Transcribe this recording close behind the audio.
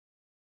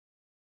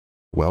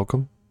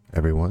Welcome,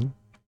 everyone,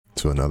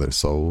 to another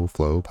Soul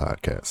Flow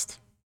podcast.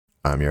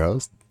 I'm your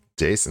host,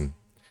 Jason,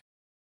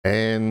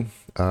 and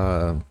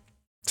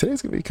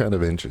today's gonna be kind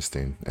of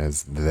interesting,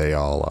 as they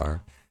all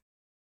are.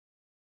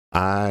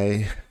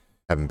 I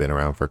haven't been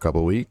around for a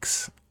couple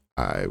weeks.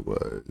 I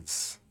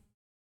was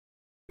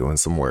doing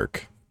some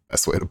work.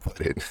 That's the way to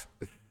put it.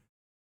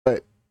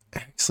 But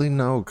actually,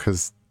 no,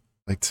 because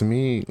to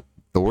me,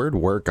 the word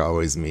work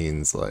always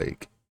means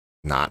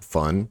not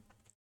fun.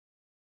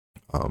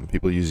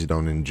 People usually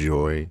don't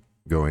enjoy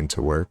going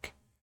to work.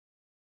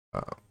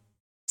 Uh,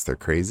 they're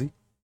crazy.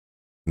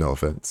 No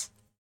offense.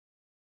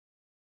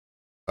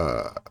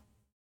 Uh,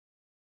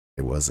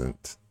 it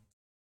wasn't.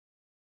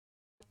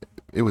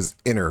 It was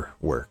inner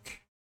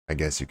work, I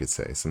guess you could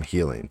say, some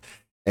healing.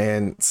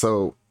 And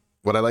so,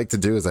 what I like to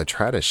do is I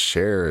try to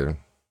share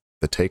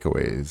the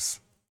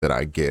takeaways that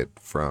I get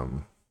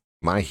from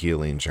my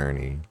healing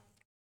journey,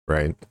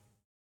 right?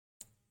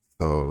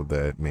 So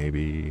that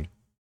maybe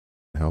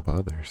help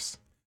others.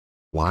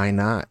 Why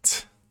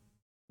not?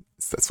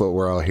 That's what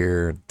we're all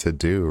here to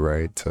do,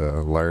 right?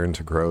 To learn,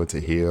 to grow, to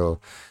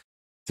heal,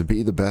 to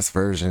be the best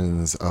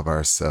versions of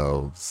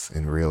ourselves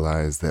and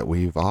realize that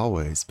we've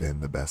always been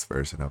the best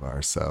version of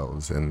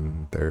ourselves.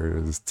 And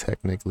there's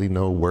technically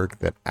no work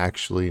that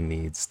actually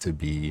needs to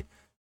be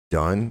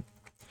done,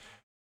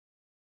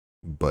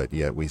 but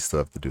yet we still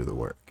have to do the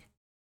work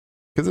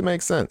because it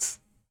makes sense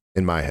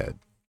in my head.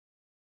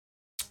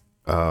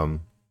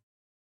 Um,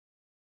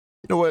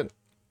 you know what?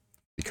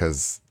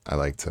 Because I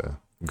like to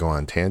go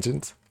on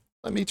tangents,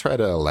 let me try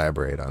to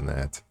elaborate on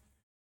that.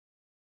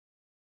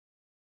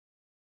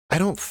 I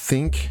don't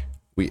think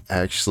we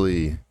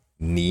actually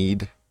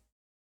need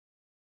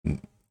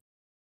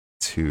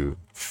to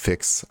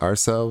fix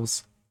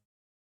ourselves.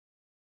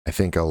 I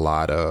think a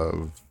lot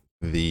of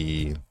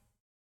the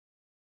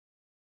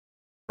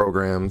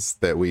programs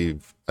that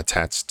we've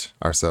attached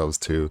ourselves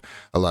to,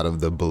 a lot of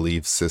the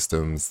belief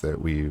systems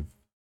that we've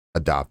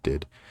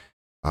adopted,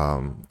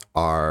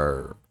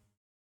 are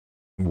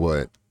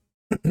what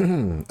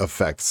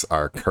affects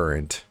our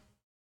current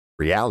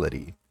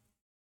reality.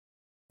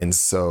 And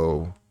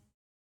so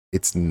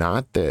it's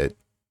not that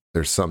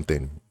there's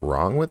something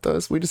wrong with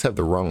us. We just have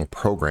the wrong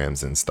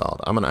programs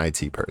installed. I'm an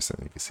IT person.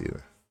 You can see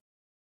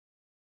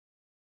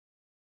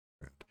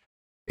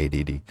the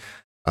ADD.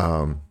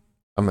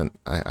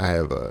 I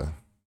have a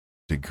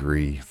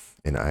degree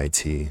in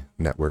IT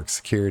network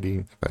security,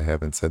 if I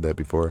haven't said that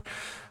before.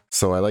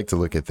 So I like to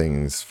look at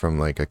things from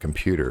like a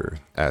computer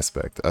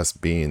aspect, us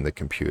being the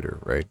computer,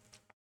 right?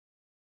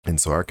 And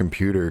so our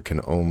computer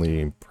can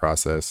only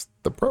process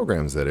the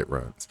programs that it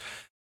runs.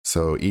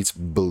 So each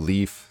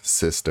belief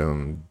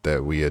system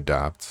that we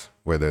adopt,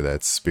 whether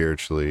that's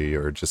spiritually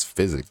or just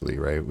physically,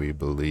 right? We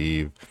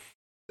believe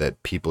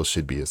that people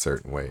should be a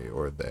certain way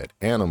or that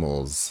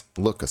animals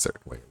look a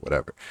certain way,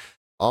 whatever.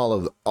 All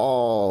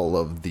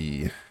of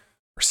the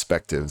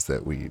perspectives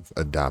that we've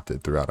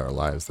adopted throughout our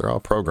lives, they're all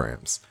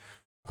programs.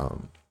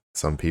 Um,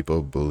 some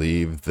people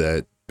believe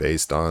that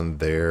based on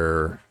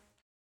their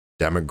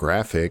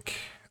demographic,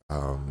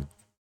 um,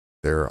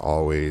 they're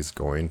always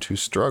going to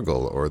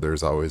struggle, or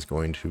there's always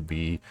going to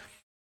be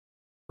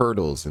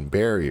hurdles and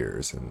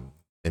barriers, and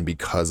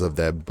because of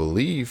that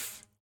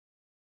belief,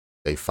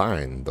 they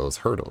find those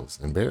hurdles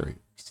and barriers.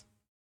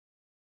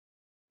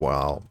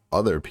 While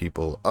other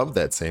people of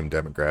that same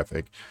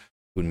demographic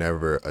who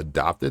never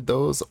adopted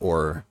those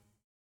or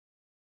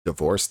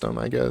divorced them,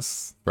 I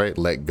guess, right?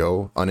 Let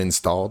go,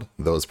 uninstalled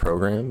those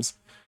programs,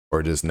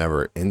 or just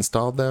never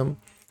installed them.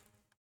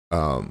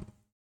 Um,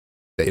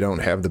 they don't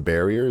have the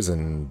barriers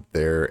and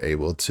they're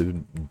able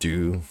to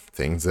do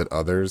things that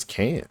others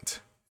can't.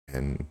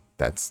 And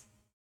it's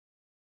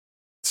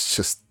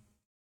just,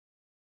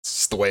 it's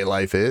just the way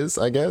life is,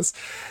 I guess.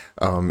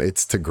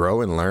 It's to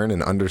grow and learn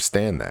and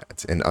understand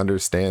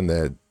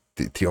that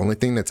the only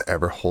thing that's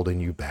ever holding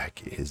you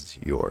back is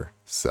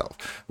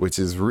yourself, which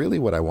is really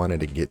what I wanted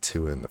to get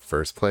to in the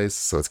first place.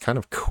 So it's kind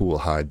of cool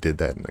how I did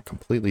that in a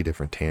completely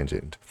different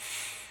tangent.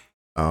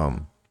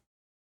 Um,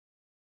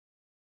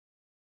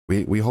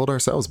 we hold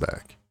ourselves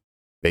back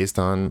based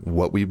on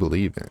what we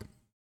believe in.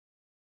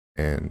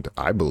 And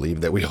I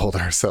believe that we hold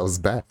ourselves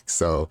back.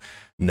 So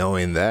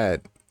knowing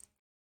that,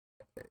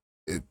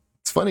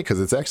 it's funny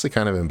because it's actually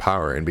kind of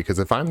empowering, because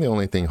if I'm the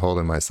only thing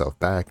holding myself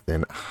back,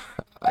 then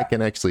I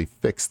can actually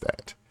fix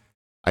that.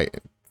 I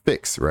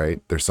fix, right?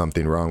 There's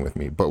something wrong with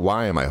me. But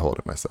why am I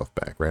holding myself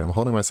back, right? I'm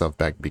holding myself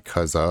back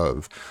because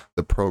of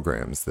the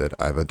programs that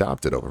I've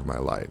adopted over my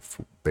life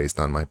based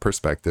on my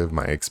perspective,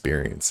 my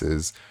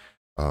experiences,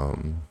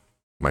 um,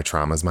 my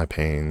traumas, my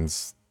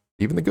pains,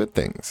 even the good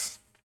things.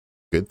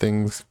 Good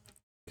things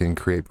can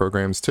create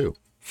programs too.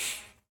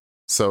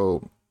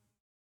 So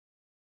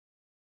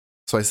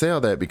I say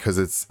all that because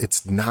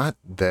it's not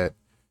that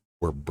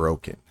we're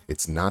broken.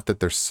 It's not that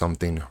there's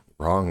something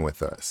wrong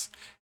with us.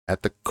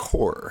 At the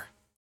core,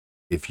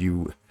 if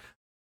you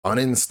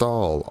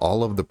uninstall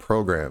all of the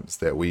programs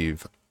that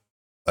we've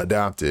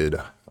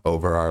adopted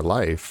over our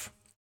life,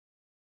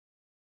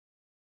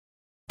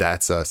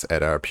 that's us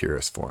at our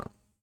purest form.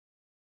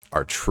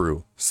 our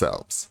true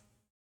selves.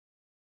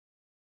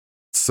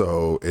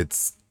 So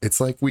it's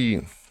like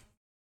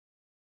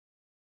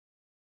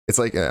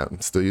I'm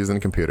still using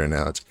a computer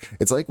analogy.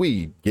 It's like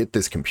we get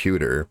this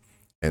computer,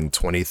 and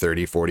 20,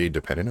 30, 40,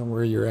 depending on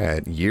where you're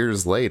at,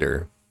 years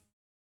later,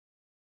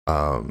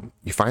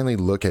 you finally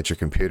look at your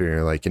computer and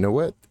you're like, you know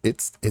what?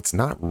 It's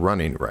not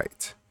running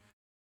right.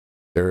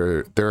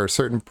 There are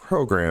certain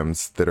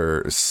programs that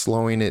are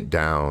slowing it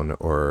down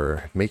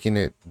or making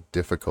it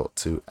difficult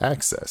to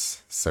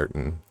access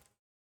certain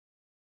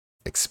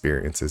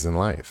experiences in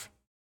life.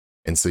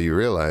 And so you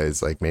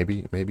realize, like,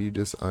 maybe you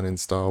just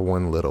uninstall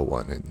one little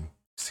one and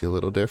see a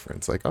little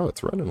difference. Like, oh,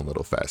 it's running a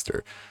little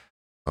faster.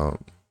 I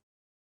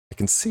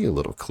can see a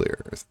little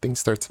clearer. Things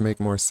start to make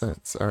more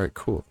sense. All right,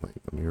 cool. Like,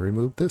 let me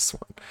remove this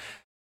one.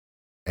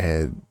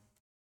 And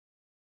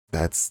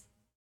that's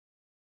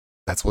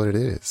what it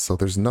is. So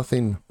there's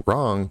nothing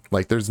wrong.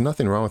 Like, there's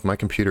nothing wrong with my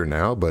computer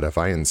now, but if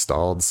I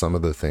installed some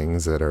of the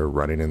things that are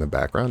running in the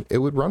background, it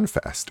would run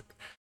faster.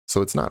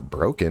 So it's not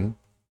broken.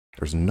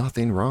 There's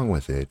nothing wrong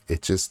with it.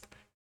 It just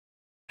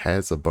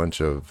has a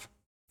bunch of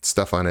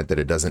stuff on it that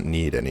it doesn't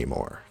need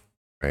anymore,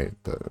 right?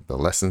 The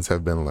lessons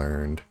have been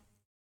learned.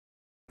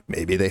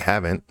 Maybe they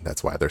haven't.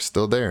 That's why they're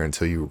still there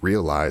until you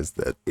realize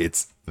that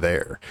it's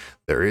there.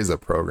 There is a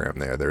program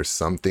there. There's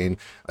something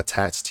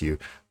attached to you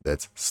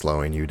that's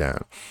slowing you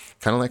down.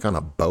 Kind of like on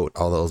a boat,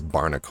 all those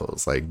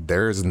barnacles, like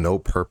there's no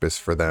purpose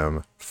for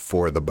them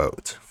for the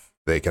boat.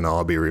 They can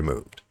all be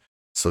removed.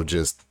 So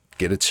just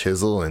get a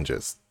chisel and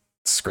just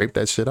scrape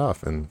that shit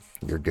off and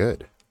you're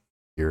good.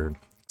 You're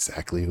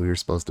exactly who you're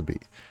supposed to be.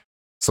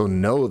 So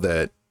know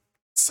that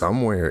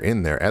somewhere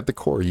in there at the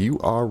core, you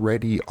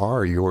already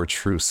are your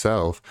true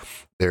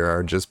self. There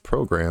are just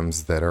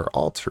programs that are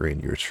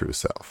altering your true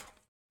self.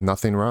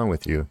 Nothing wrong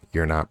with you.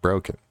 You're not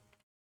broken.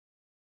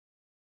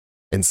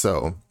 And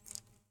so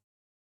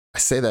I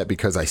say that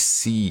because I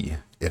see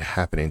it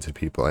happening to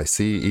people. I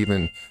see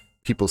even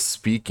people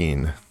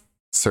speaking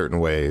certain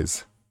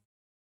ways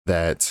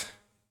that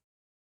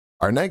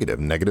are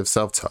negative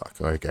self-talk.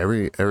 Like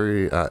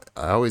I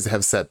always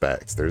have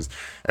setbacks. There's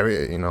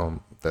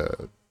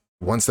the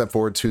one step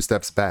forward, two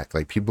steps back.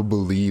 Like people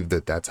believe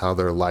that that's how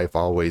their life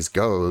always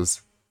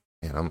goes.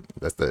 And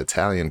that's the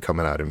Italian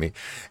coming out of me.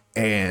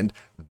 And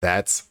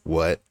that's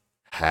what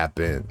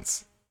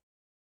happens.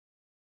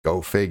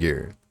 Go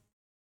figure.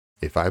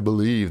 If I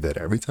believe that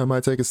every time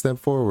I take a step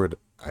forward,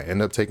 I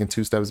end up taking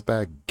two steps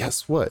back,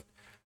 guess what?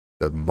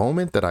 The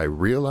moment that I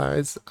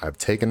realize I've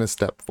taken a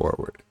step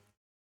forward,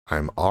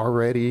 I'm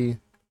already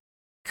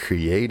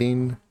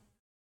creating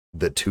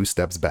the two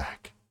steps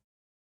back.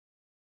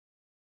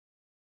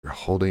 You're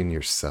holding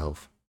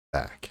yourself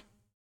back.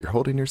 You're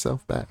holding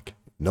yourself back.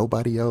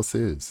 Nobody else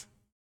is.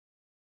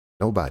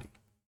 Nobody.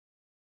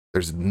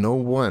 There's no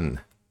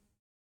one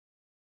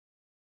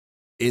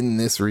in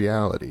this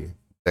reality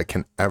that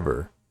can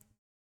ever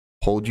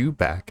hold you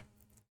back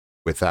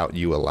without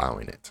you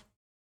allowing it,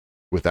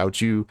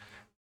 without you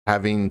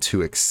having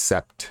to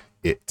accept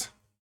it.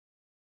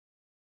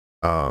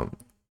 People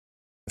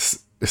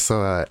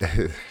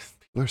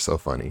are so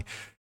funny.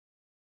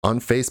 On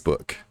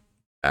Facebook,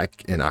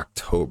 back in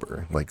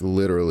October, like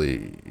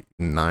literally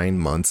 9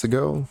 months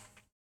ago,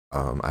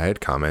 I had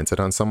commented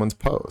on someone's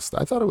post.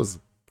 I thought it was a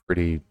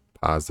pretty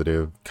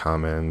positive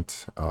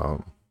comment. I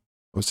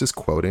was just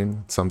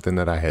quoting something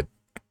that I had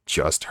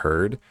just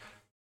heard.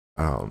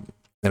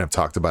 And I've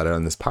talked about it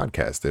on this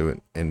podcast.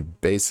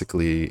 And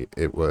basically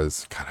it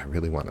was, God, I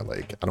really want to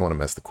I don't want to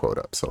mess the quote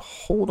up. So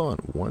hold on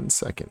 1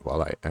 second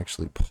while I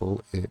actually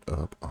pull it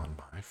up on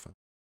my phone.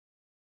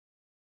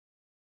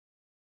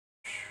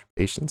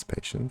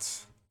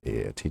 Patience.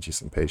 Yeah, teach you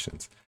some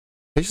patience.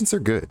 Patience are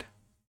good.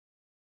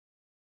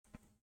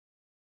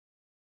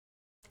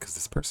 Because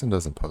this person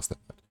doesn't post that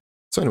much.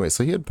 So anyway,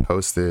 so he had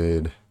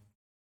posted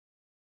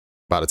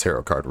about a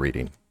tarot card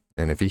reading.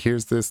 And if he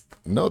hears this,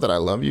 know that I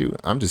love you.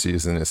 I'm just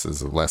using this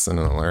as a lesson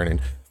and a learning.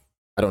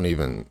 I don't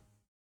even,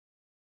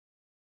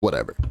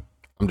 whatever.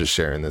 I'm just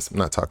sharing this. I'm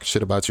not talking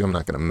shit about you. I'm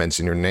not going to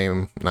mention your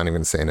name. I'm not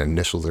even saying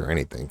initials or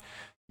anything.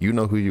 You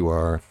know who you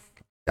are.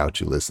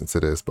 Doubt you listen to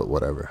this, but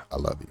whatever. I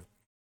love you.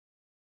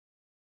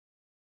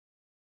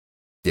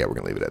 Yeah, we're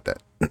going to leave it at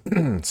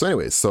that. So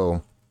anyways,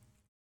 so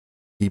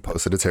he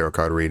posted a tarot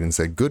card read and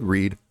said, good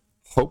read.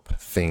 Hope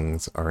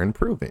things are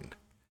improving.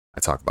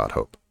 I talk about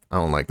hope. I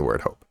don't like the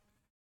word hope.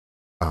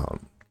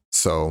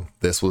 So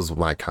this was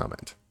my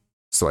comment.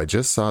 So I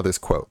just saw this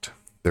quote.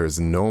 There's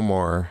no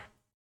more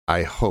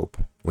I hope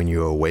when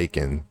you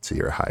awaken to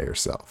your higher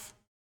self.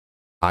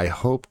 I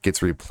hope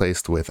gets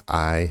replaced with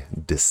I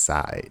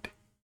decide.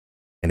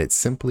 And it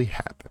simply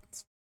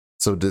happens.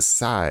 So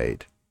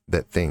decide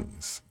that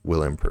things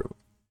will improve.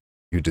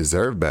 You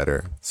deserve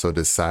better, so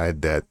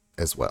decide that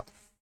as well.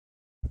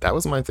 That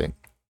was my thing.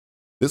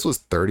 This was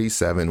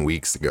 37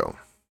 weeks ago.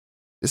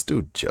 This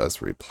dude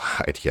just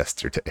replied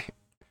yesterday.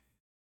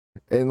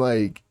 And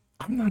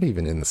I'm not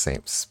even in the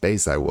same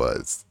space I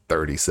was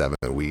 37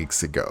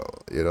 weeks ago.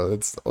 You know,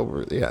 it's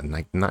over,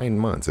 9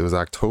 months. It was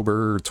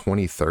October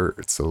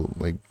 23rd. So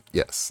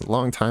yes, a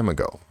long time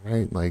ago,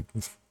 right?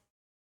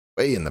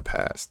 way in the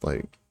past.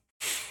 Like,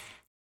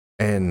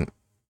 and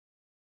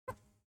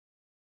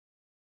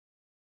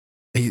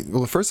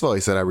well, first of all,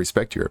 he said, I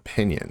respect your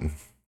opinion.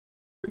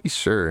 Pretty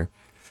sure.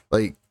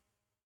 Like,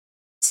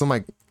 so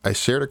I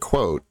shared a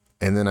quote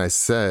and then I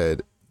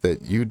said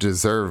that you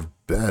deserve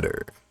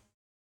better.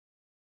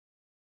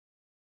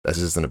 That's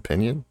just an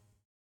opinion.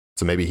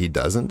 So maybe he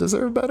doesn't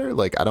deserve better.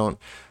 Like, I don't,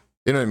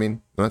 you know what I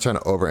mean? I'm not trying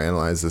to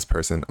overanalyze this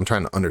person. I'm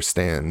trying to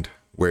understand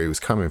where he was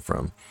coming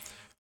from.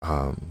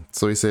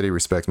 So he said he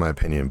respects my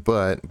opinion,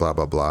 but blah,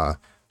 blah, blah.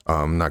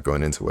 I'm not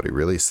going into what he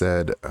really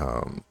said.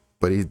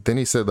 But then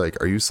he said,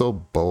 like, are you so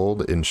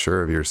bold and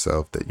sure of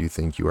yourself that you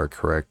think you are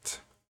correct?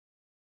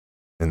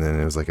 And then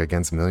it was like,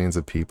 against millions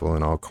of people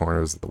in all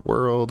corners of the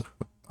world.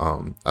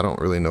 I don't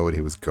really know what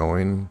he was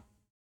going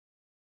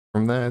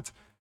from that.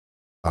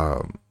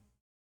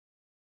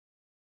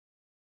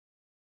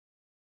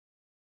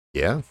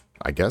 Yeah,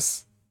 I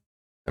guess.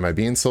 Am I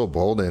being so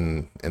bold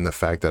in the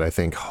fact that I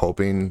think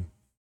hoping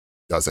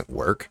doesn't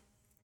work?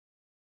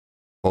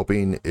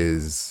 Hoping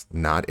is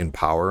not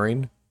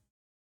empowering,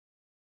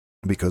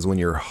 because when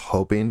you're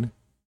hoping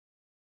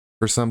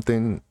for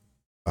something,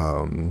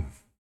 there's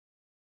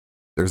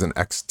an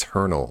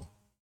external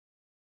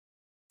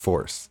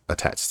force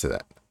attached to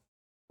that,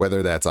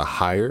 whether that's a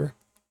higher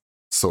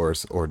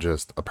source or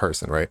just a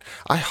person, right?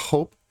 I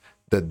hope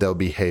that they'll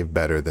behave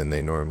better than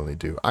they normally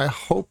do. I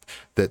hope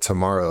that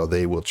tomorrow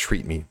they will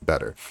treat me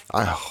better.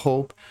 I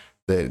hope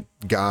that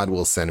God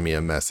will send me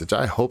a message.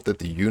 I hope that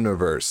the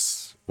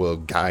universe will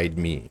guide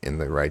me in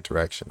the right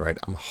direction, right?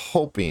 I'm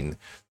hoping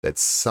that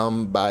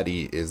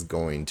somebody is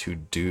going to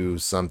do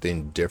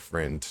something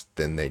different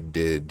than they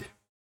did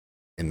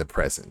in the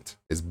present,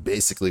 is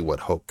basically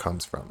what hope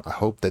comes from. I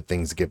hope that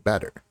things get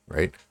better,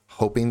 right?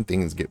 Hoping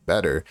things get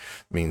better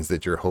means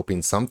that you're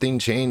hoping something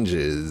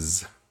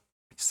changes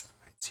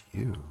besides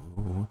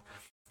you.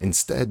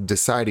 Instead,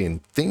 deciding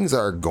things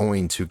are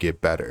going to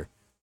get better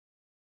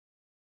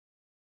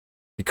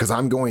because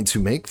I'm going to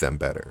make them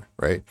better,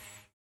 right?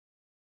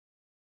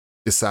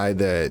 Decide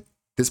that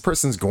this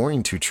person's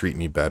going to treat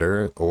me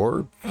better,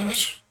 or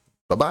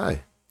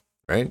bye-bye,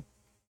 right?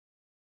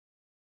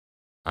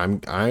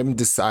 I'm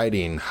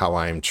deciding how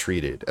I'm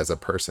treated as a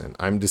person.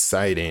 I'm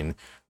deciding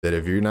that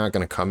if you're not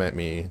going to come at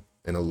me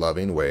in a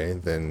loving way,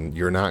 then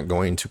you're not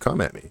going to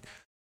come at me.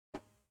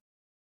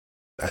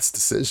 That's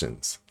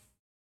decisions.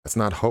 That's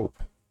not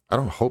hope. I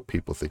don't hope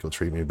people think you'll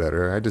treat me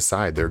better. I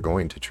decide they're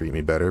going to treat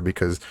me better,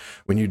 because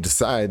when you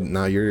decide,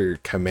 now you're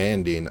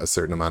commanding a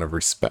certain amount of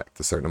respect,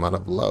 a certain amount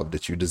of love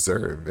that you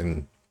deserve.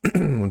 And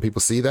when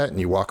people see that and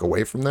you walk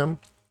away from them,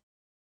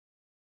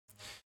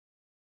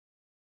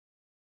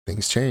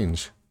 things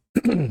change.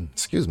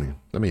 Excuse me.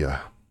 Let me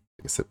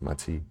take a sip of my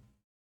tea.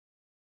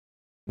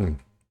 This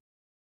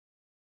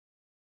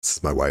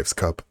is my wife's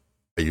cup.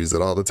 I use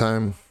it all the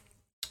time.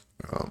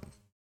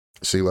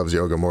 She loves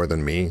yoga more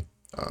than me,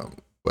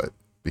 but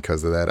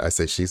because of that, I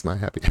say she's my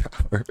happy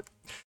hour.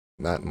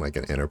 Not in like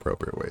an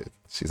inappropriate way.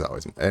 She's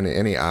always,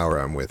 any hour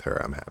I'm with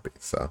her, I'm happy.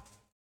 So,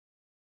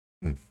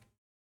 and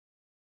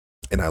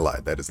I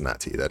lied. That is not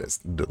tea. That is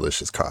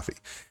delicious coffee.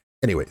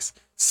 Anyways,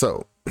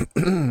 so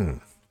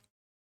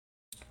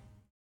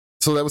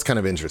so that was kind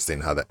of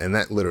interesting how that, and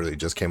that literally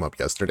just came up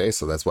yesterday.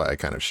 So that's why I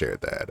kind of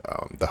shared that,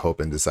 the hope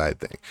and decide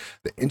thing.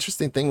 The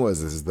interesting thing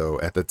was, is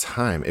though, at the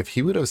time, if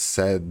he would have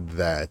said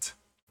that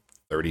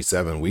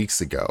 37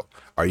 weeks ago,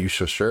 are you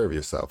so sure of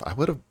yourself? I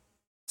would have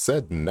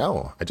said,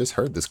 no, I just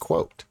heard this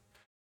quote.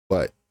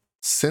 But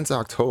since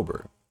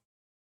October,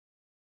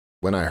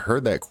 when I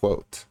heard that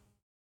quote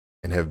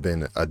and have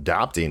been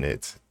adopting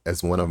it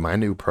as one of my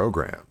new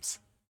programs,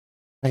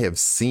 I have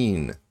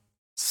seen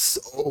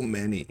so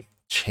many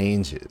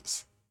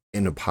changes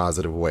in a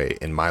positive way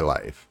in my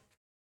life,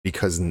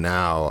 because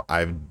now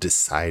I've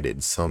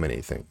decided so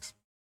many things.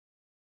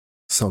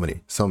 So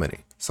many.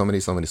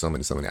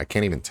 I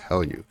can't even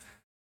tell you.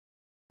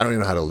 I don't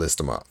even know how to list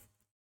them off.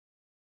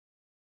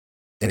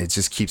 And it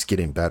just keeps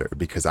getting better,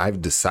 because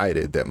I've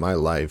decided that my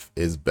life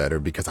is better,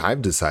 because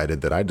I've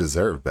decided that I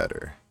deserve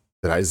better,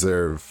 that I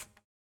deserve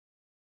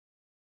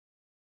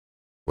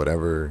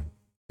whatever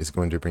is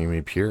going to bring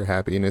me pure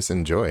happiness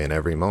and joy in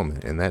every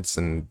moment. And that's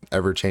an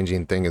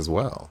ever-changing thing as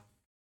well.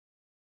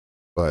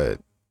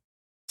 But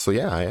so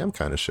yeah, I am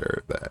kind of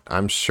sure of that.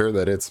 I'm sure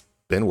that it's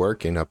been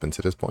working up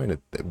until this point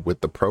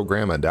with the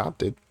program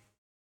adopted.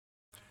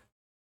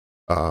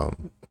 There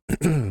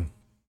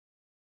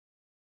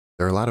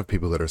are a lot of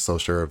people that are so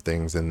sure of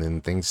things, and then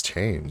things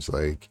change.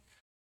 Like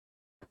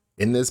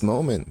in this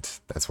moment,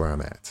 that's where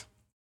I'm at.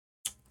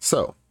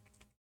 So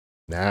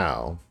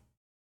now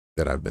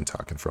that I've been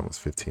talking for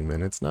almost 15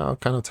 minutes, now I'll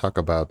kind of talk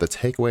about the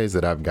takeaways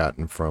that I've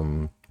gotten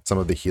from some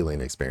of the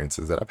healing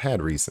experiences that I've had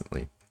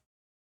recently.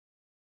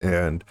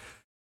 And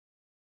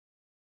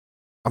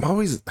I'm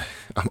always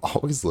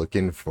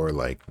looking for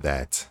like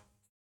that.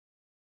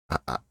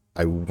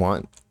 I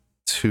want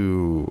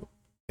to,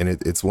 and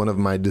it's one of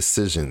my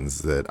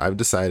decisions that I've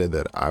decided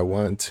that I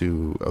want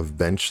to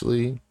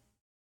eventually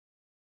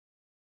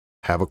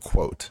have a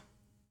quote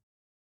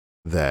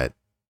that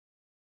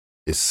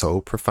is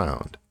so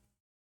profound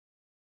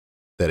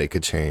that it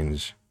could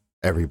change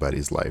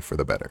everybody's life for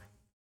the better.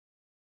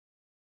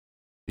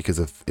 Because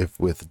if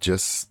with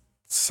just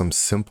some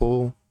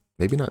simple,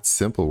 maybe not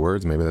simple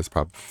words, maybe that's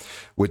probably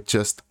with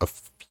just a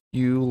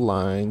few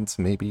lines,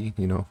 maybe,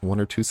 you know, 1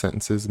 or 2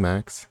 sentences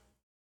max,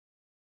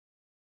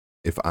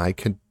 if I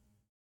could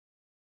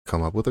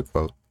come up with a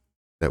quote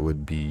that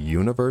would be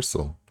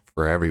universal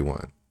for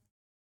everyone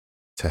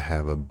to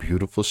have a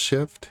beautiful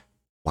shift,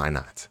 why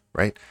not?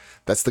 Right?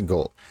 That's the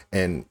goal.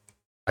 And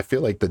I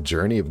feel like the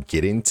journey of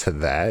getting to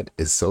that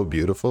is so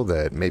beautiful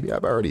that maybe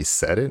I've already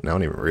said it and I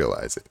don't even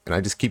realize it. And I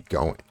just keep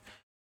going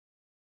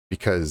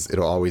because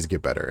it'll always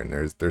get better.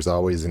 And there's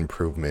always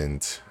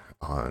improvement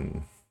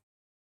on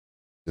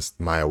just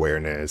my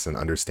awareness and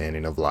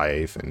understanding of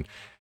life, and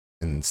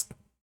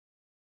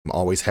I'm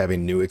always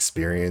having new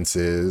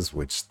experiences,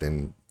 which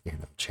then, you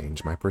know,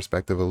 change my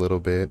perspective a little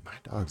bit. My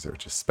dogs are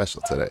just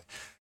special today.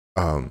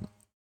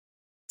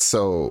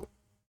 So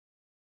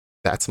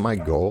that's my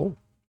goal,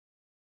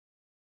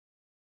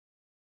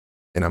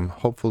 and I'm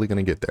hopefully going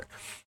to get there.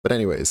 But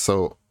anyways,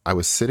 so I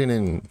was sitting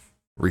and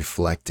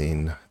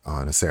reflecting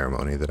on a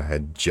ceremony that I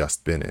had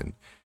just been in,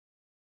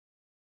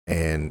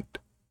 and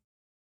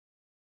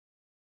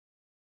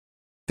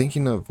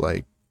thinking of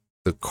like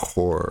the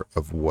core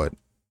of what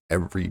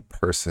every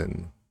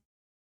person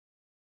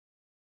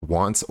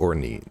wants or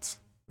needs,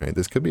 right?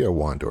 This could be a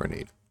want or a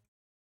need,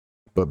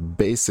 but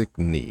basic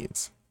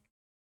needs.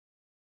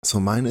 So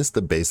mine is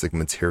the basic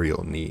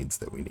material needs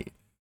that we need.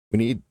 We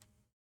need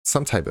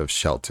some type of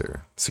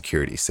shelter,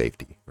 security,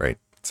 safety, right?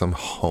 Some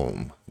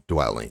home,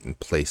 dwelling,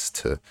 place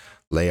to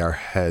lay our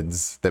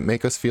heads that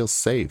make us feel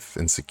safe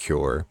and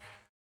secure.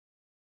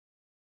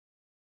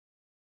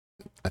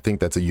 I think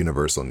that's a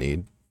universal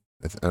need.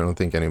 I don't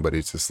think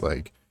anybody's just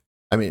like,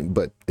 I mean,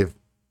 but if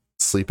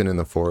sleeping in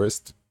the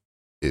forest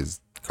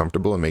is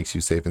comfortable and makes you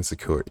safe and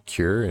secure,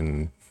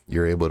 and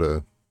you're able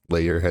to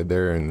lay your head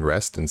there and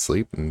rest and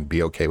sleep and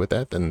be okay with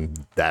that, then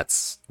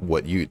that's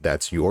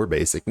your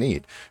basic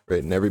need,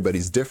 right? And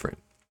everybody's different.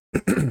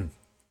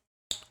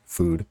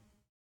 Food,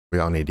 we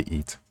all need to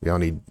eat. We all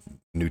need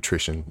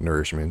nutrition,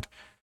 nourishment.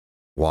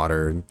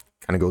 Water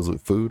kind of goes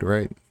with food,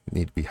 right?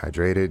 Need to be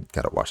hydrated,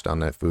 got to wash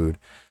down that food.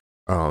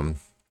 And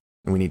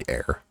we need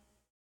air,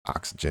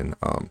 oxygen.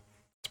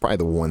 It's probably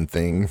the one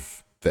thing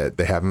that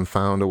they haven't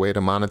found a way to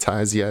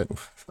monetize yet.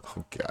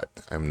 Oh God,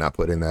 I'm not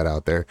putting that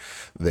out there.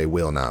 They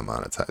will not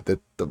monetize.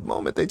 The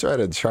moment they try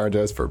to charge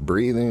us for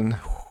breathing,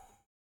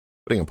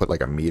 they can put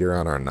like a meter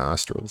on our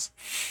nostrils.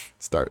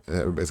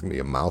 Everybody's gonna be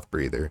a mouth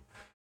breather.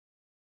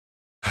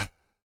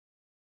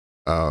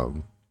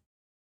 So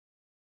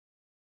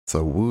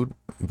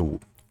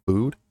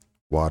food,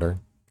 water,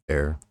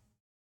 air,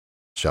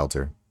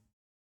 shelter,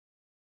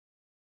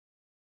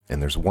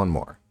 and there's one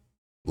more: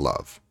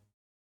 love.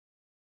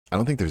 I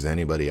don't think there's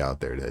anybody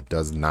out there that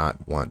does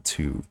not want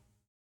to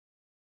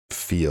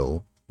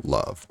feel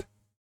loved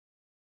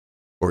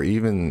or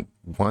even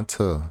want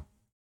to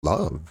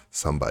love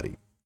somebody.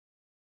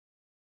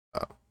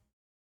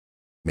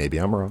 Maybe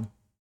I'm wrong,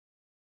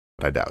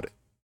 but I doubt it.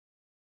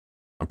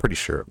 I'm pretty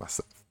sure of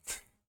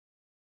myself.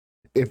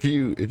 If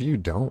you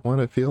don't want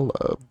to feel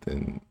loved,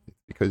 then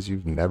it's because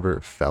you've never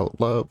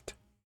felt loved,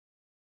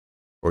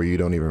 or you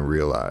don't even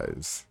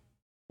realize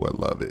what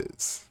love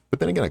is. But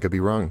then again, I could be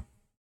wrong.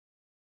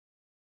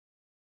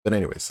 But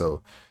anyway,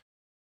 so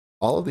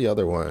all of the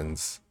other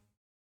ones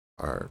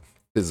are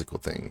physical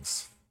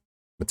things,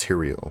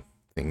 material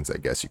things, I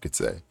guess you could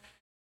say.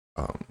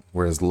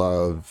 Whereas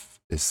love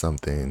is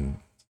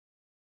something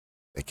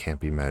that can't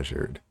be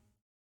measured,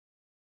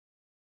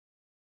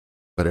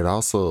 but it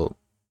also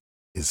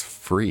is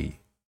free,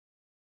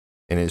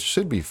 and it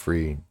should be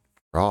free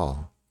for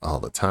all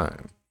the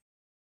time.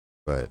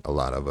 But a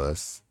lot of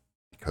us,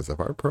 because of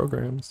our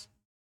programs,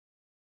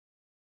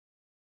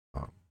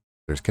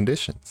 there's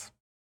conditions,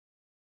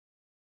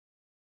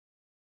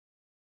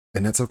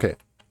 and that's okay,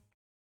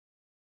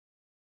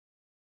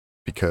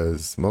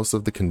 because most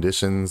of the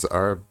conditions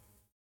are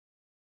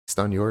based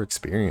on your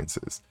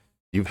experiences.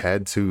 You've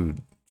had to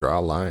draw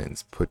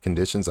lines, put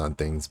conditions on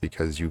things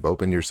because you've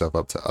opened yourself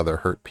up to other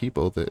hurt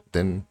people that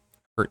then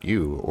hurt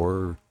you,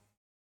 or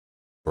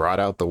brought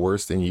out the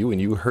worst in you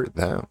and you hurt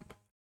them.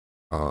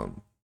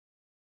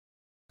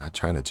 Not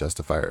trying to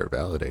justify or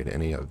validate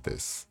any of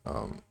this.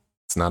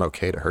 It's not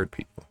okay to hurt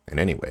people in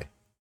any way,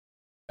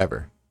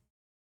 ever,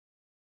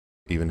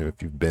 even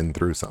if you've been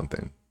through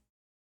something.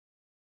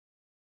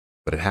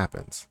 But it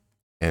happens.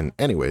 And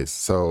anyways,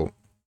 so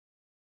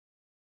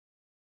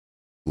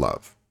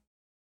love.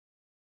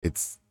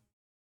 It's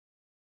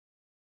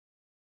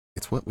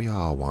what we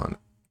all want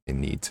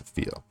and need to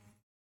feel.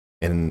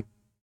 And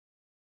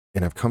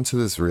I've come to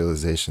this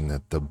realization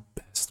that the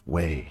best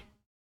way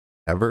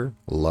ever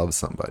love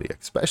somebody,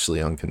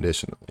 especially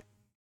unconditionally,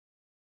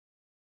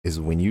 is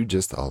when you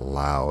just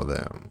allow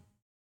them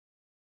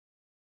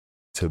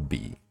to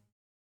be.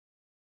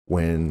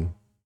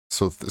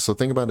 So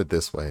think about it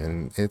this way,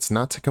 and it's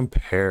not to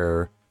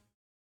compare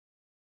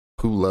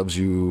who loves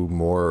you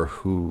more,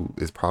 who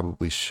is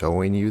probably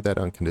showing you that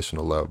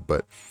unconditional love,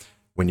 but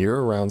when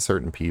you're around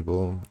certain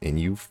people and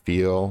you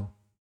feel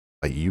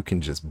like you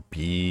can just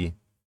be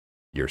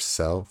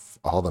yourself,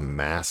 all the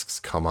masks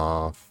come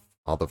off,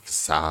 all the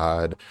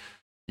facade,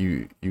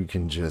 you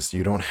can just,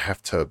 you don't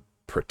have to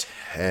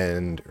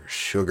pretend or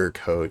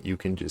sugarcoat. You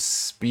can just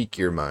speak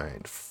your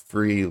mind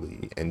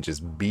freely and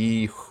just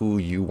be who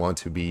you want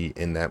to be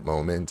in that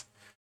moment,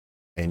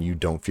 and you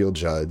don't feel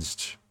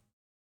judged,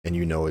 and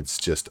you know it's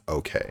just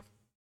okay.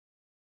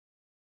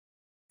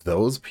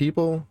 Those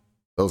people,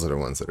 those are the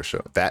ones that are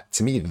showing that.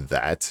 To me,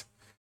 that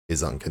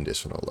is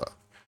unconditional love.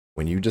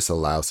 When you just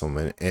allow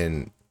someone,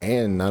 and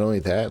not only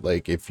that,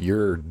 like if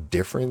you're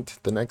different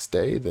the next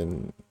day,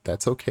 then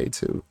that's okay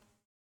too.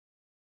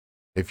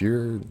 If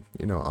you're,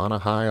 on a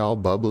high, all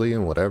bubbly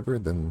and whatever,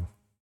 then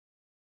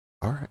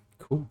all right,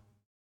 cool.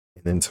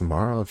 And then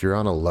tomorrow, if you're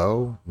on a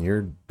low and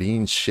you're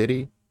being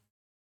shitty,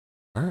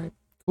 all right,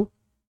 cool.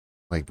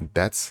 Like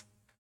that's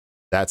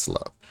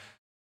love.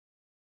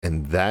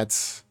 And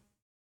that's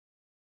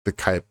the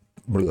type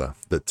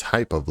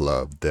of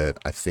love that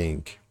I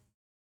think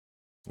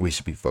we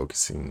should be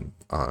focusing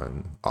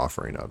on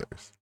offering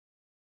others.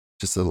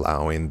 Just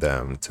allowing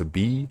them to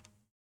be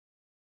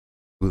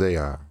who they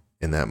are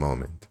in that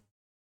moment.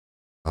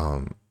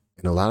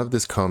 And a lot of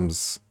this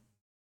comes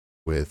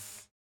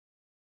with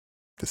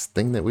this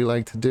thing that we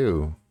like to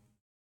do: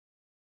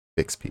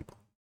 fix people.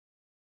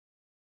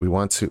 We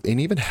want to, and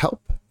even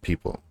help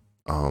people.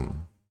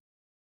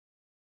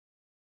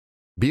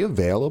 Be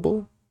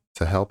available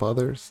to help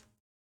others,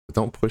 but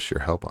don't push your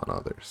help on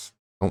others.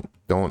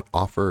 Don't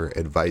offer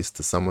advice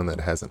to someone that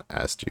hasn't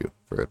asked you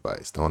for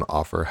advice. Don't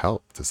offer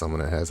help to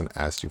someone that hasn't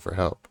asked you for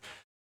help.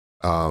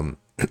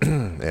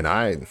 And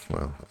I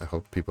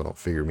hope people don't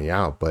figure me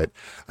out, but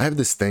I have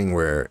this thing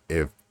where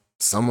if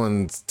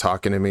someone's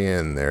talking to me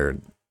and they're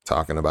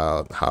talking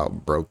about how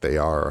broke they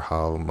are or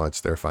how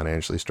much they're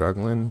financially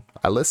struggling,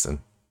 I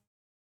listen.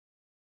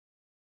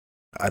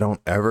 I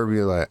don't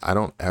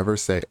ever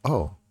say,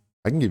 "Oh,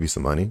 I can give you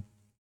some money."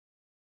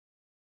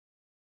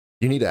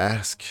 You need to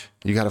ask.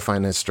 You got to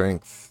find that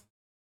strength.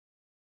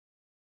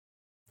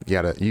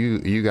 You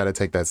gotta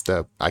take that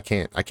step. I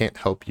can't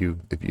help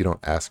you if you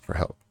don't ask for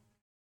help.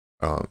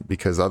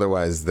 Because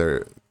otherwise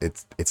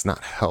it's not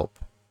help.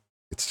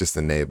 It's just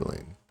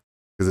enabling.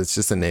 Because it's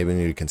just enabling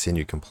you to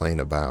continue to complain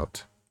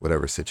about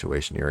whatever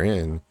situation you're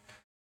in,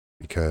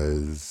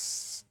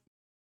 because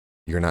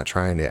you're not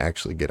trying to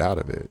actually get out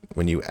of it.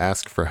 When you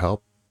ask for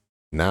help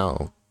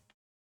now,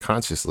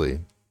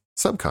 consciously,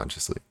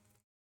 subconsciously,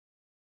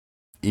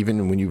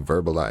 even when you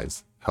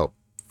verbalize help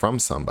from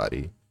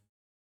somebody,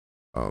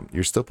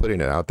 you're still putting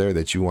it out there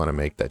that you want to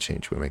make that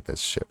change, you want to make that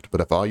shift. But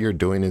if all you're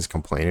doing is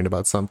complaining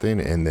about something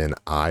and then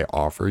I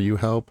offer you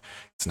help,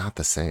 it's not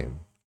the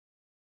same.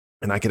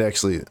 And I could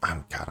actually,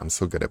 I'm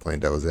so good at playing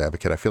devil's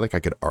advocate. I feel like I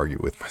could argue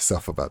with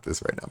myself about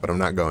this right now, but I'm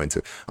not going to.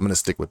 I'm going to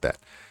stick with that.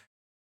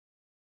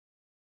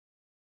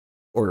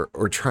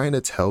 Or trying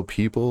to tell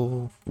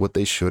people what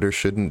they should or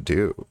shouldn't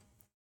do.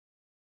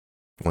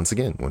 Once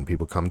again, when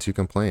people come to you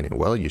complaining,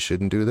 well, you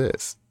shouldn't do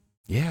this.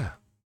 Yeah.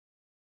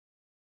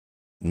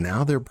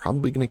 Now they're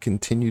probably going to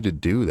continue to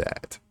do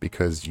that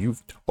because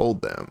you've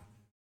told them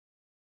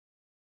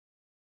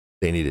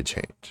they need to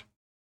change.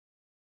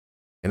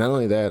 And not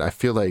only that, I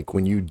feel like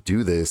when you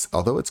do this,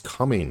 although it's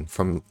coming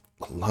from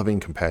a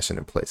loving,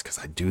 compassionate place, because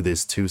I do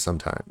this too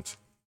sometimes,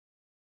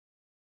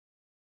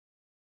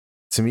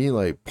 to me,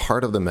 like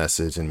part of the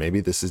message, and maybe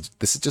this is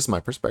just my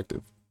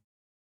perspective,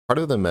 part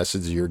of the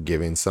message you're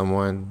giving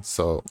someone.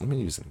 So let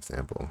me use an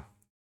example.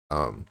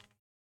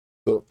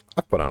 So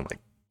I put on like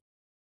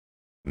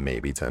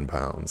maybe 10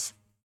 pounds,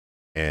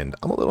 and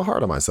I'm a little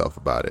hard on myself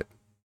about it,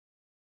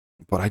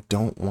 but I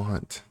don't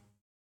want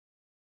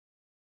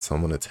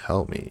someone to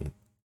tell me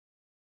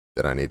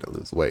that I need to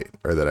lose weight,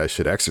 or that I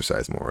should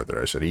exercise more, or that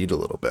I should eat a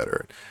little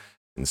better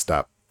and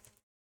stop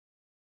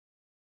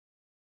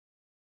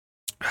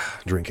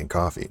drinking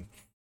coffee.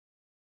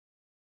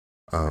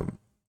 I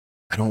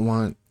don't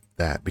want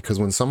that, because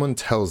when someone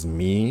tells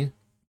me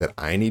that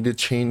I need to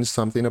change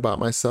something about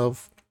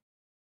myself,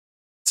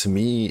 to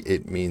me,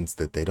 it means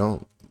that they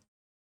don't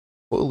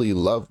fully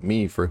love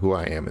me for who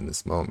I am in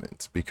this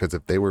moment. Because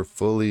if they were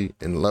fully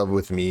in love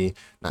with me,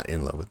 not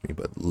in love with me,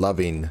 but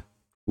loving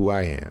who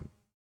I am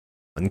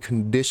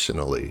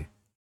unconditionally,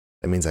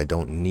 that means I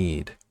don't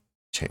need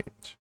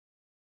change.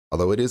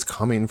 Although it is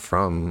coming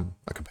from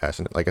a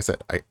compassionate, like I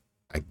said, I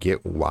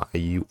get why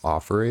you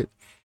offer it.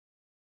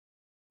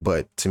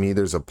 But to me,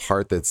 there's a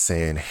part that's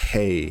saying,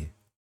 hey,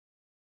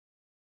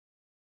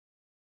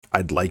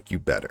 I'd like you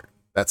better.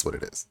 That's what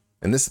it is.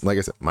 And this, like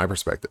I said, my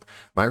perspective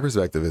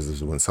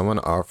is when someone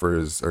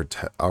offers or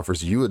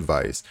offers you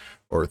advice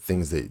or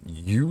things that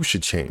you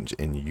should change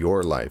in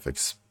your life,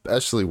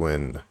 especially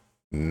when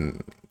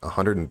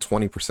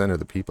 120% of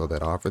the people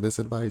that offer this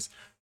advice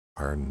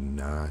are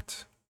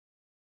not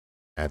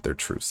at their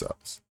true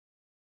selves,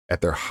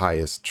 at their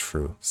highest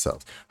true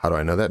selves. How do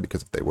I know that?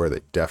 Because if they were,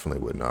 they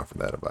definitely wouldn't offer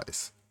that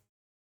advice,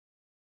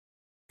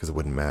 because it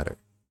wouldn't matter.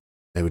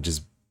 They would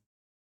just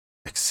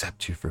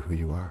accept you for who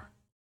you are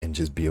and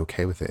just be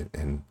okay with it.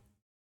 And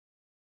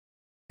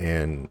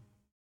and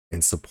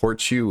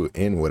support you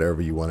in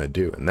whatever you want to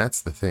do. And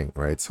that's the thing,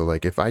 right? So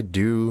like if I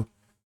do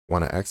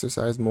want to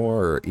exercise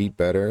more or eat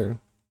better,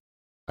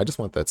 I just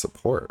want that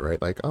support,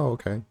 right? Like, oh,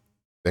 okay.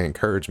 The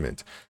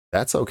encouragement.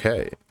 That's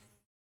okay.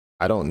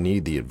 I don't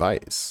need the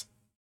advice.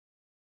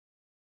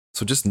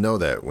 So just know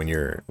that when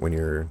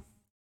you're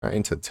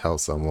trying to tell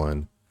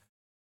someone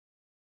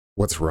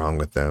what's wrong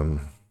with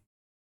them,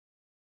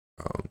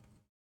 um,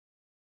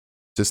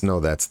 just know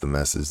that's the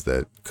message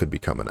that could be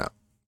coming out,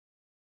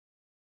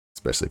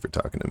 especially if you're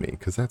talking to me,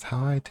 because that's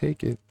how I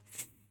take it.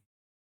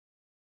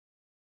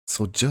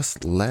 So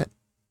just let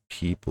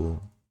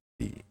people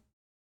be.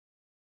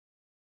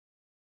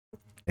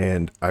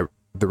 And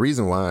the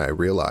reason why I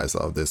realized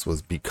all of this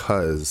was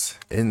because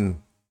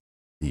in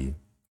the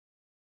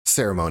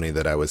ceremony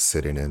that I was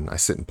sitting in, I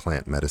sit in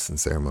plant medicine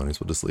ceremonies.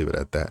 We'll just leave it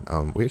at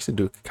that. We actually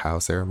do cacao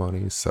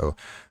ceremonies, so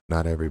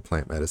not every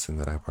plant medicine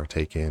that I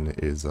partake in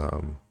is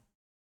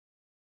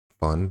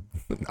fun.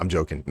 I'm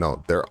joking.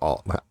 No, they're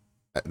all.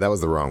 That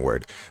was the wrong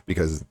word,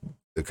 because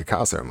the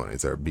cacao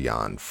ceremonies are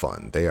beyond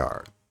fun. They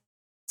are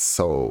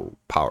so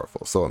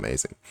powerful, so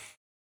amazing.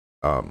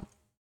 They're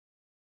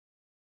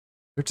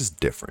just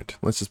different.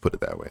 Let's just put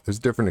it that way. There's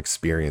different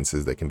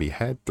experiences that can be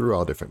had through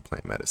all different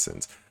plant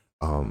medicines.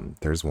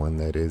 There's one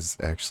that is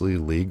actually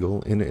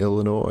legal in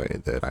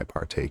Illinois that I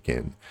partake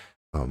in.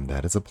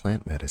 That is a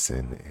plant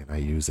medicine, and I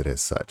use it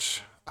as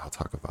such. I'll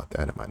talk about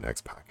that in my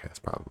next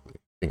podcast, probably.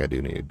 I think I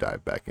do need to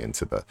dive back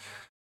into the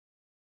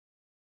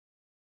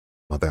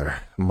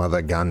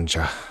mother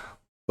ganja,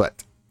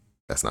 but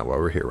that's not why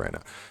we're here right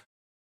now.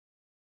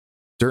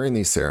 During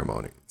these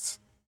ceremonies,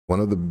 one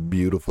of the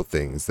beautiful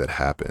things that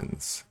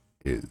happens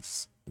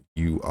is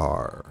you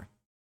are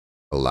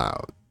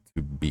allowed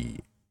to be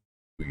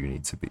who you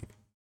need to be.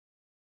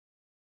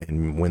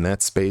 And when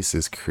that space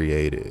is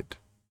created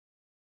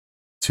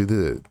to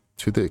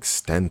the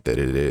extent that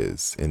it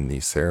is in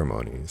these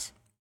ceremonies,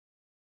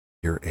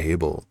 you're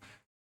able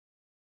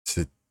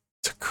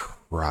to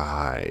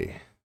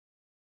cry,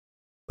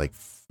 like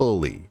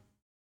fully,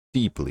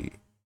 deeply,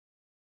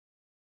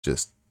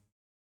 just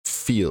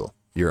feel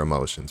your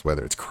emotions,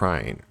 whether it's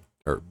crying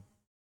or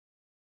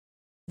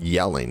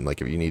yelling.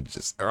 Like if you need to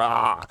just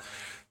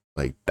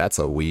like that's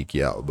a weak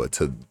yell, but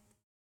to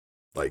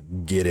like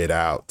get it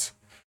out,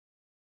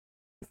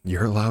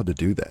 you're allowed to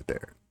do that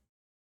there,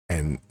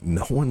 and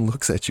no one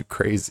looks at you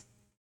crazy.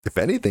 If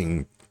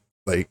anything,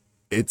 like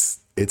it's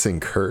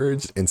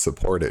encouraged and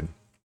supported.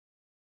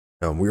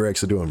 We were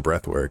actually doing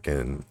breath work,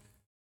 and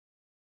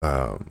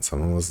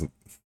someone was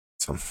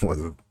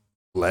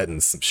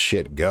letting some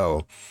shit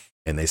go,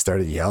 and they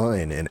started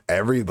yelling, and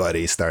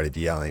everybody started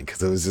yelling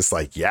because it was just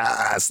like,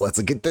 yes,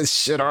 let's get this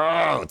shit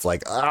out. It's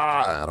like,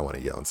 I don't want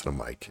to yell into the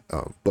mic,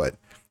 but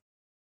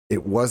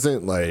it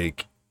wasn't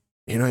like,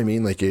 you know what I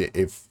mean? Like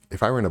if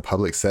I were in a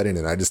public setting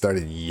and I just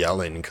started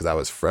yelling because I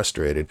was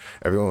frustrated,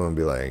 everyone would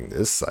be like,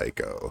 this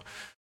psycho.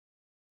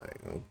 Like,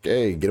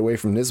 okay, get away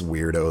from this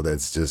weirdo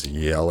that's just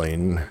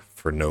yelling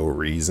for no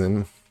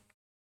reason.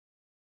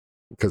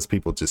 Because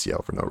people just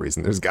yell for no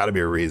reason. There's got to be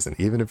a reason.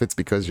 Even if it's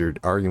because you're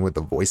arguing with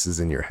the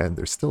voices in your head,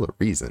 there's still a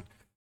reason.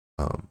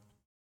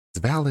 It's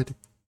valid.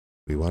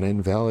 We want to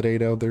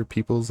invalidate other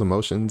people's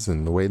emotions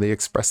and the way they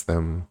express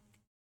them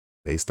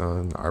based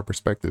on our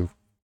perspective.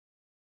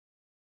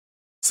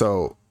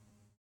 So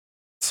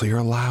you're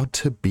allowed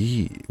to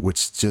be,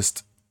 which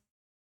just,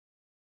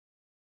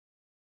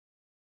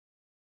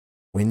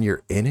 when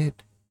you're in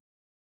it,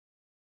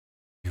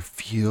 you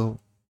feel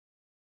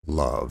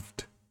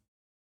loved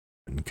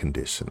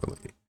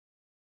unconditionally.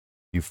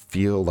 You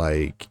feel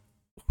like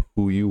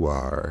who you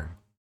are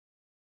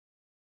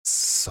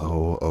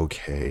so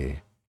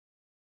okay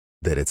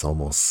that it's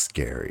almost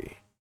scary,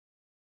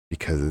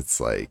 because it's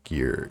like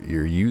you're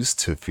used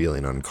to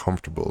feeling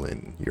uncomfortable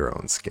in your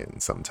own skin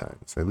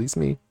sometimes. At least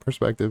me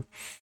perspective.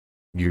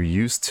 You're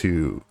used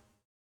to,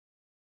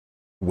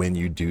 when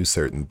you do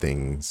certain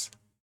things,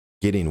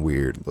 getting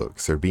weird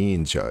looks or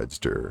being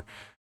judged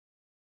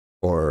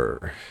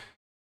or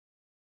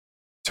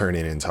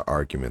turning into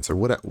arguments or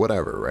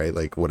whatever, right?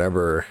 Like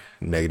whatever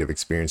negative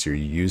experience you're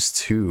used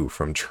to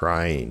from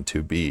trying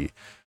to be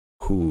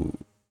who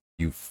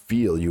you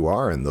feel you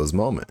are in those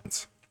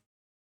moments.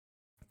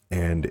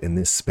 And in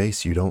this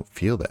space, you don't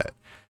feel that.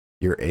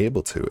 You're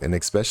able to. And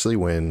especially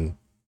when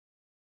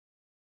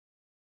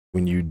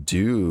you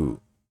do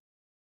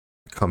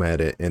come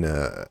at it in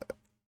a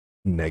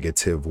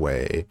negative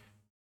way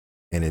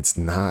and it's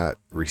not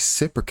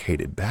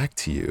reciprocated back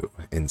to you,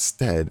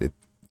 instead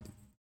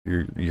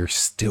you're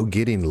still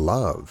getting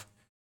love.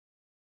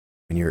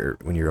 When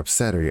you're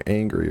upset or you're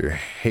angry or you're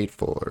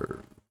hateful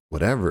or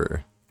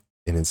whatever,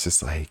 and it's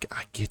just like,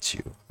 I get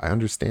you, I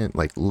understand,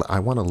 like I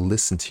want to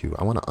listen to you,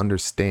 I want to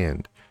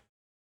understand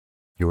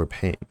your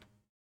pain.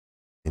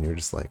 And you're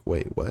just like,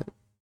 wait, what?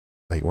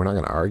 Like, we're not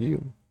gonna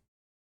argue?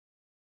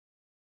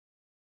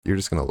 You're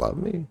just gonna love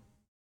me?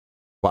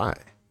 Why?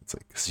 It's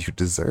like, because you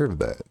deserve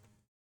that.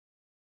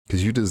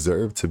 Because you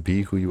deserve to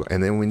be who you are.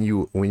 And then when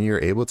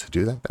you're able to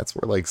do that, that's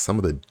where like some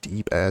of the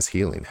deep ass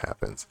healing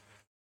happens.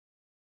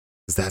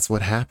 'Cause that's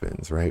what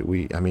happens, right?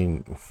 I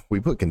mean, we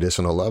put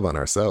conditional love on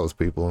ourselves,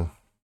 people.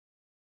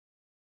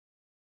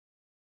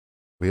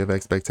 We have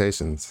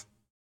expectations.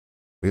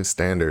 We have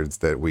standards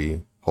that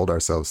we hold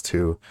ourselves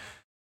to.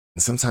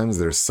 And sometimes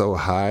they're so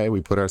high,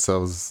 we put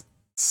ourselves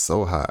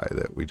so high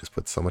that we just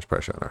put so much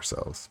pressure on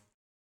ourselves.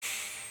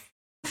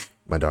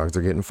 My dogs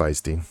are getting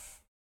feisty.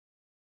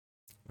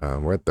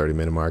 We're at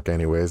 30-minute mark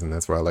anyways, and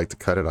that's where I like to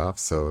cut it off.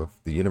 So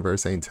if the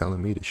universe ain't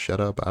telling me to shut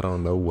up, I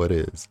don't know what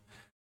is.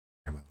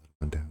 My little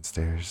one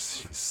downstairs,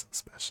 she's so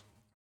special.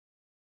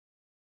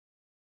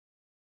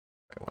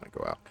 I want to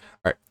go out.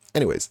 All right.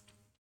 Anyways,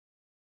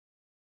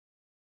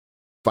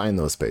 find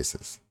those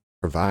spaces,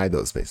 provide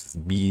those spaces,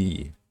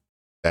 be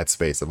that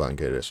space of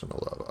unconditional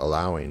love,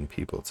 allowing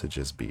people to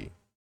just be,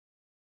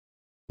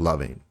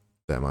 loving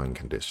them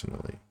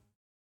unconditionally.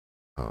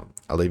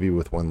 I'll leave you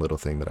with one little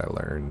thing that I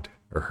learned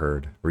or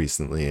heard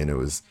recently, and it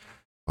was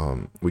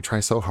we try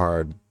so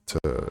hard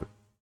to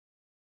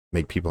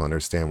make people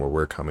understand where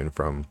we're coming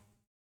from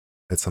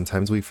that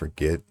sometimes we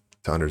forget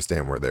to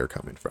understand where they're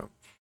coming from.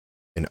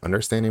 And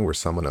understanding where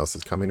someone else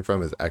is coming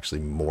from is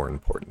actually more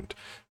important,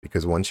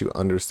 because once you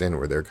understand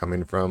where they're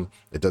coming from,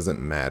 it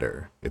doesn't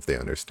matter if they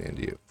understand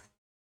you.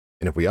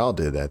 And if we all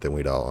did that, then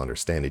we'd all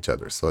understand each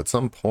other. So at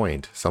some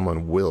point,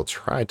 someone will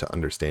try to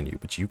understand you,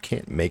 but you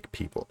can't make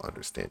people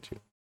understand you.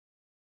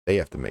 They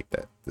have to make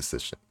that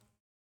decision.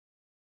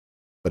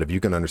 But if you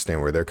can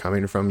understand where they're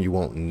coming from, you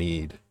won't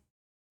need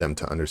them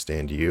to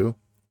understand you,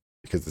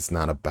 because it's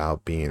not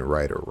about being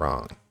right or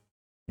wrong.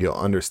 You'll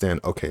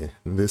understand, okay,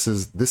 this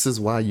is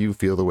why you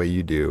feel the way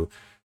you do.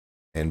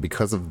 And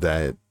because of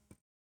that,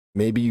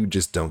 maybe you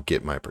just don't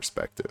get my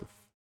perspective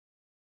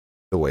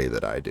the way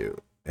that I do.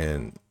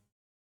 And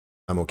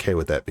I'm okay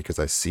with that because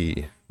I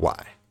see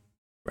why,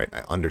 right?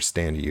 I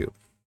understand you.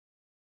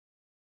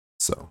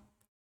 So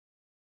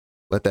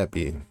let that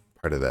be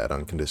part of that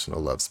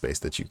unconditional love space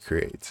that you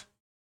create.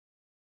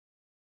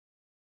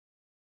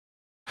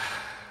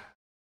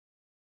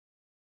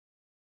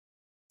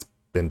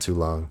 Been too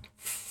long.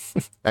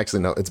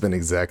 Actually, no, it's been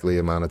exactly the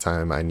amount of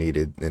time I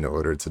needed in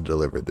order to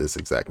deliver this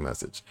exact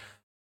message.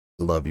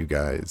 Love you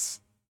guys.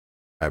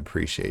 I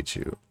appreciate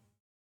you.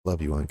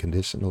 Love you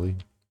unconditionally.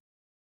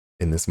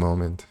 In this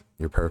moment,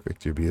 you're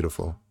perfect. You're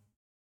beautiful.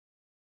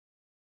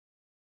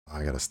 Oh,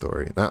 I got a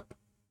story. Nah,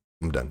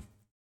 I'm done.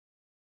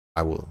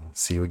 I will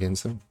see you again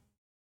soon.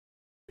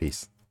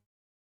 Peace.